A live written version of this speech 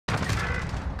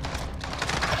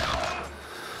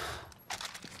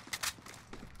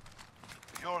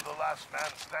Last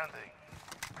man standing.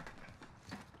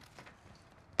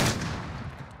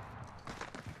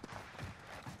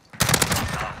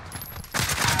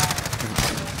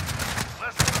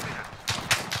 Less than a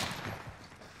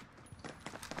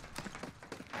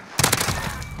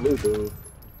minute. Blue.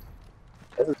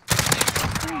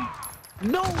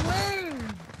 No way!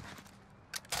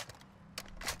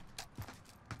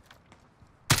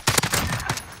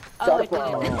 Oh, I did it.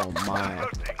 Oh my.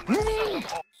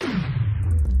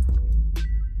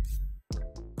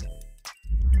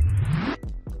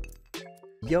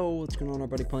 Yo, what's going on,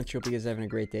 everybody? Punch. Hope you guys are having a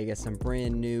great day. Got some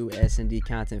brand new S&D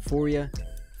content for you.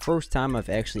 First time I've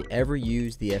actually ever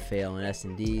used the FAL in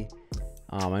S&D.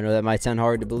 I know that might sound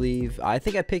hard to believe. I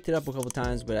think I picked it up a couple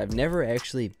times, but I've never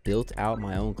actually built out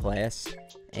my own class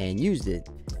and used it.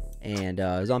 And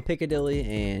I was on Piccadilly,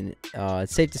 and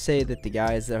it's safe to say that the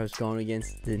guys that I was going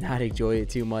against did not enjoy it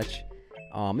too much.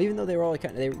 Even though they were all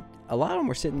a lot of them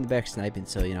were sitting in the back sniping.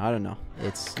 So I don't know.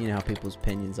 It's how people's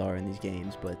opinions are in these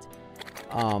games, but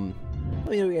let me know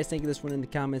what you guys think of this one in the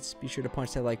comments. Be sure to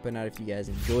punch that like button out if you guys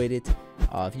enjoyed it.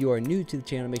 If you are new to the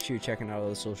channel, make sure you're checking out all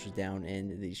the socials down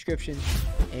in the description.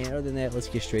 And other than that, let's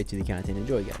get straight to the content.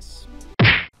 Enjoy, guys.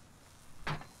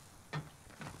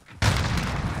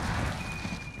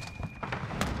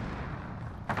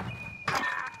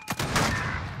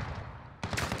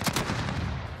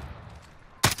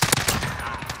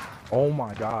 Oh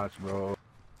my gosh, bro.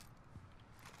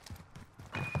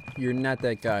 You're not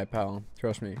that guy, pal.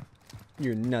 Trust me.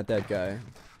 You're not that guy.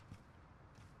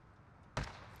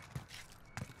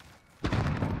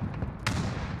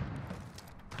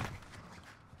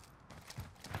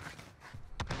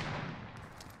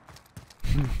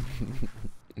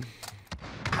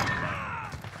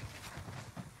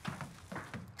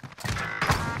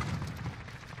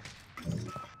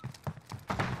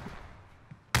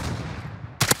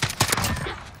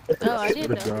 Oh, I didn't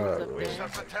know he was Good up job, there.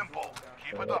 Set the tempo.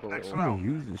 Keep it up next I don't round.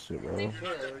 use this shit, bro.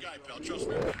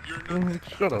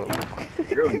 Shut up.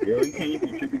 Yo, you can't even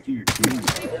contribute to your team, bro.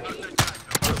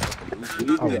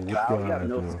 Oh, We what's going have on,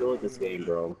 no bro? skill at this game,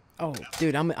 bro. Oh,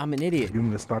 dude, I'm an idiot. You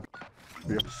need to stop.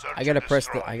 Search I gotta and press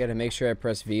destroy. I gotta make sure I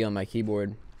press V on my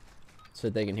keyboard so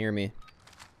that they can hear me.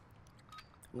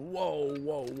 Whoa,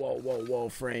 whoa, whoa, whoa, whoa,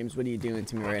 Frames, what are you doing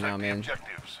to me right now, Protect the man?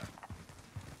 objectives.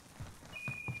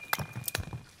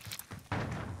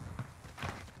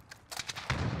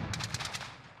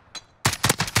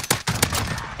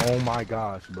 Oh my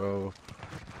gosh, bro.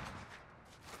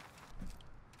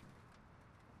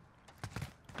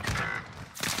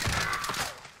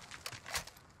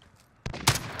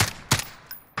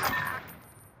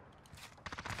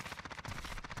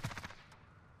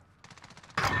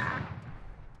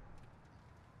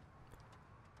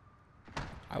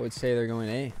 I would say they're going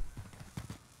A.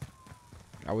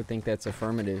 I would think that's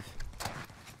affirmative.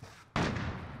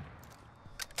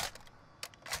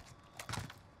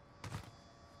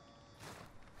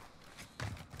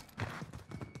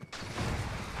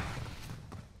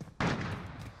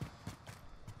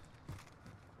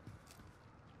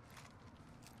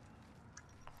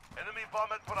 Enemy bomb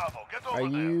at Bravo. Get over Are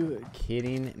there. you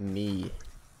kidding me?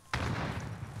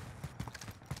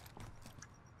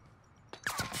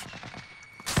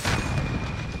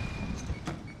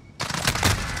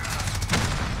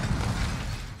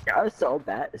 I was so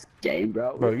bad at this game,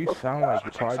 bro. Bro, you sound like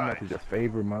Switching Pride Month sides. is your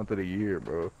favorite month of the year,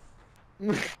 bro.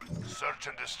 Search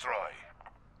and destroy.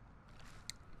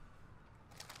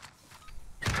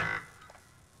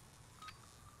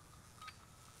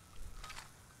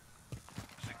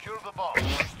 Secure the bomb.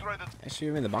 Destroy the I shoot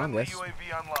him in the bomb, friendly guys.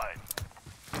 UAV online.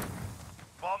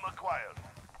 Bomb acquired.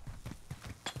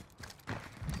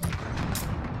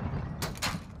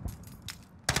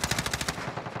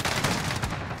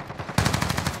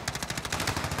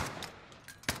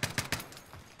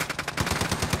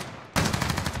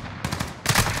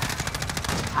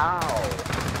 Ow.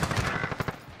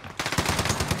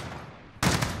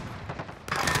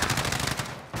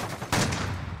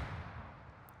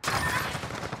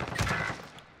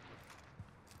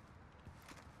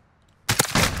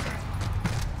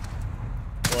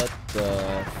 What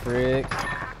the frick?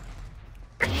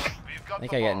 We've got I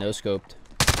think the I got bomb. no scoped.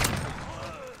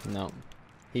 No.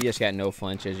 He just got no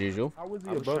flinch as usual. How was he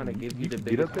I was above trying to me? give you the can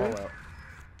get up biggest there? call out.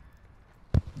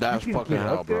 That's You can fucking get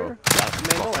hell, up bro. there? That's Man,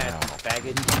 go fucking ahead, hell.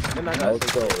 faggot. I'm not That gonna was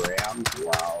say so Rams.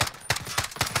 Wow.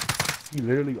 He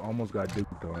literally almost got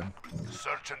duped on.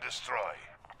 Search and destroy.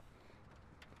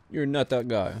 You're not that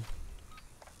guy.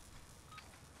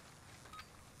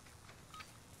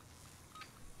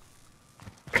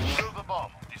 Secure the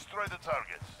bomb. Destroy the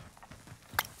targets.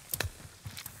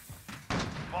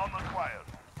 Bomb acquired.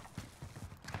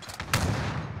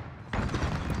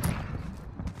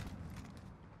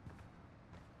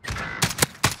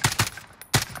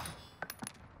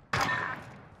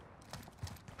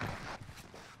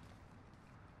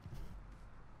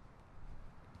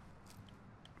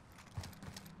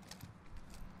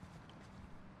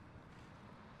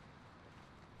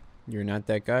 You're not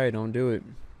that guy. Don't do it.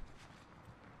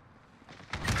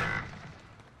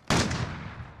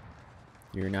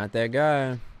 You're not that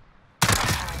guy.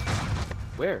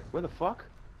 Where? Where the fuck?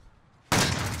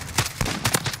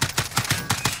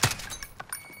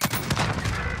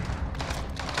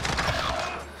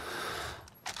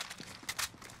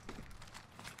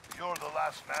 You're the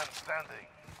last man standing.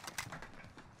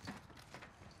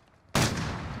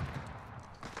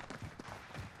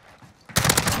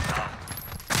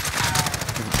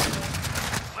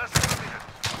 Less than a minute.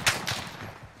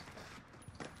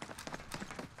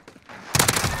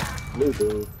 Blue,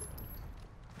 blue.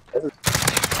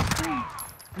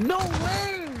 No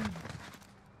way!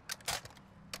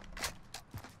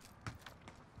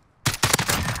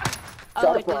 Oh, I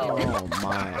Stop did it. Oh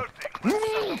my. Hurting.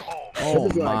 Let's send them home. Oh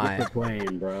This is why I my. get to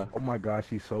playing, bro. Oh my gosh,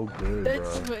 he's so good,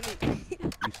 That's bro. funny.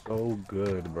 He's so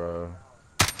good, bro.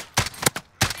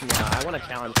 Nah, I want to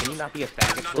challenge. Can you not be a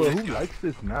faggot, Bro, please? who likes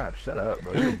this map? Shut up,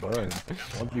 bro. You're a buzz.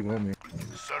 Once you want me.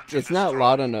 Search and It's not destroy.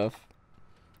 loud enough.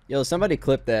 Yo, somebody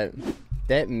clip that.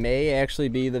 That may actually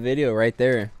be the video right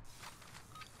there.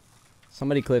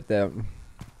 Somebody clip that.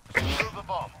 Secure the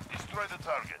bomb. Destroy the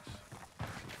targets.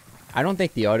 I don't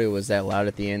think the audio was that loud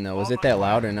at the end though. Was it that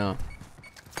loud or no?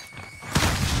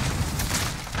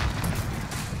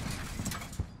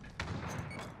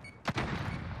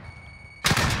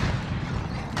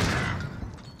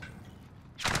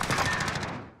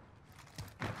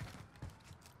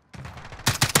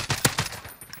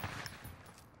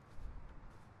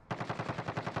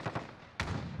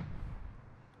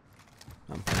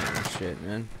 I'm playing this shit,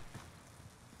 man.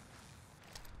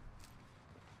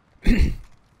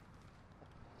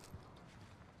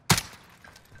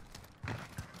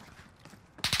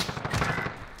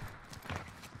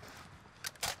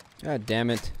 God damn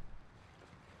it.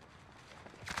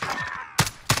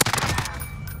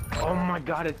 Oh my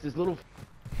god, it's this little.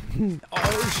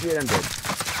 Oh shit, I'm dead.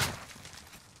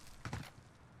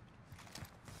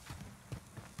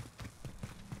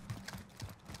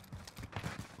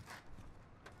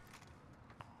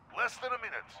 Less than a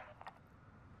minute.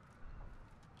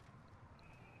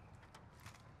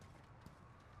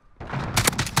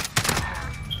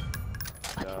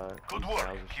 Good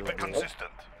work. Keep it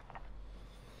consistent.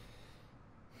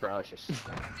 Bro, it's just.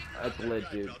 That's lit,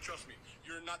 dude. Trust me,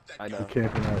 you're not that I You're know.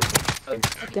 camping out.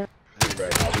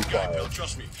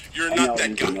 Trust me, you're I not know that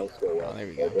you guy. know so well. Oh, there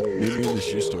we go. Meet me in the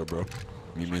shoe store, bro.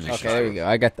 Meet me in the Okay, shoe there store. we go.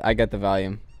 I got the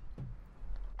volume.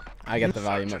 I got the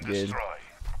volume Search up and good. destroy.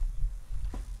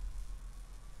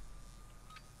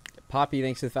 Poppy,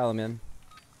 thanks for the follow, man.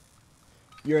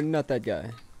 You're not that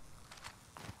guy.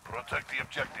 Protect the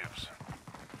objectives.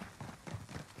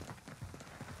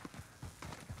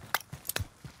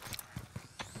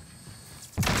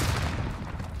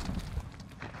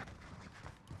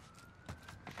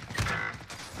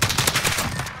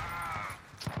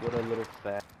 What a little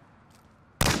fat.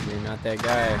 You're not that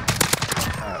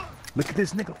guy. Look at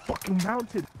this nigga fucking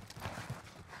mounted.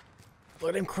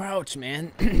 Let him crouch,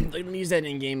 man. Let him use that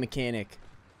in-game mechanic.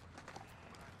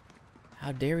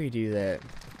 How dare you do that?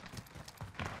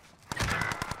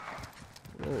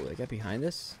 Whoa, they got behind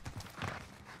us?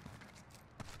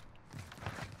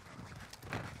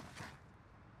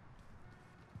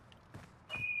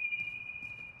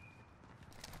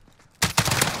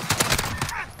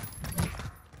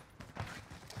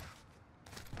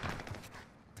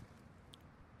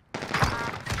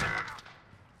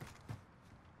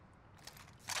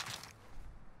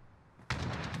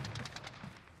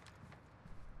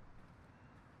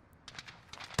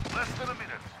 Less than a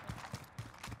minute.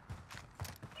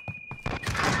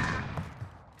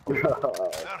 They're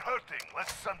hurting.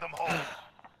 Let's send them home.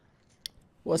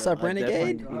 What's up,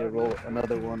 Renegade? Need to roll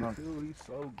another one up. Dude, he's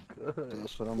so good.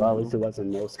 That's what I'm well, at least it wasn't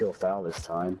no skill foul this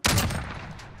time.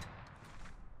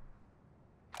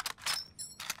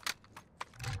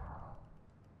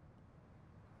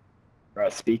 Bro,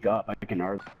 speak up. I can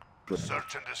argue.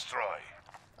 Search and destroy.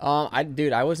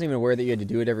 Dude, I wasn't even aware that you had to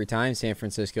do it every time, San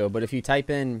Francisco. But if you type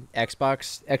in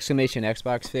Xbox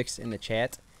 !Xbox fix in the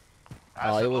chat,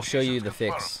 Asset it will show you locations the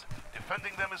confirmed. fix.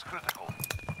 Defending them is critical.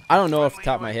 I don't know off the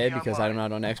top of my head because I'm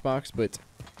not on Xbox, but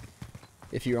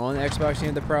if you're on Xbox and you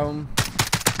have the problem,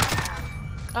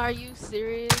 Are you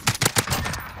serious?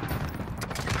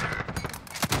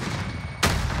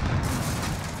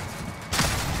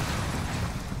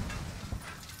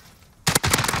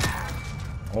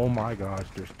 Oh my gosh,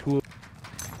 there's two.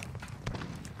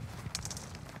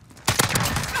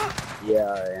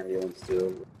 Yeah, ambulance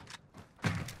too.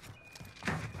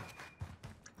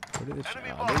 what did this? Enemy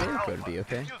They bomber were Alpha. going to be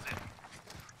okay. Defuse it.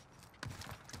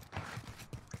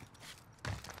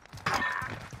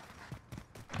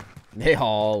 They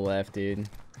all left, dude.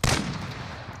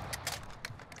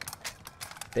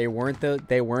 They weren't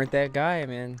that guy,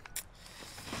 man.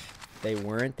 They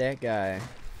weren't that guy.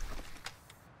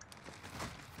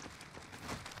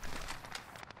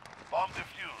 Bomb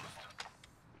defused.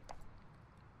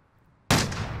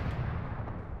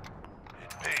 It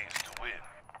pays to win.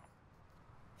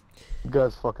 You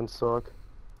guys fucking suck.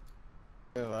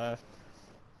 You guys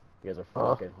are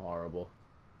Huh? fucking horrible.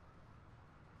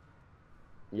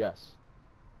 Yes.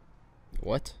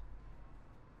 What?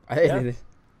 Yeah.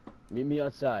 Meet me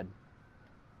outside.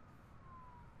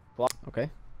 Okay.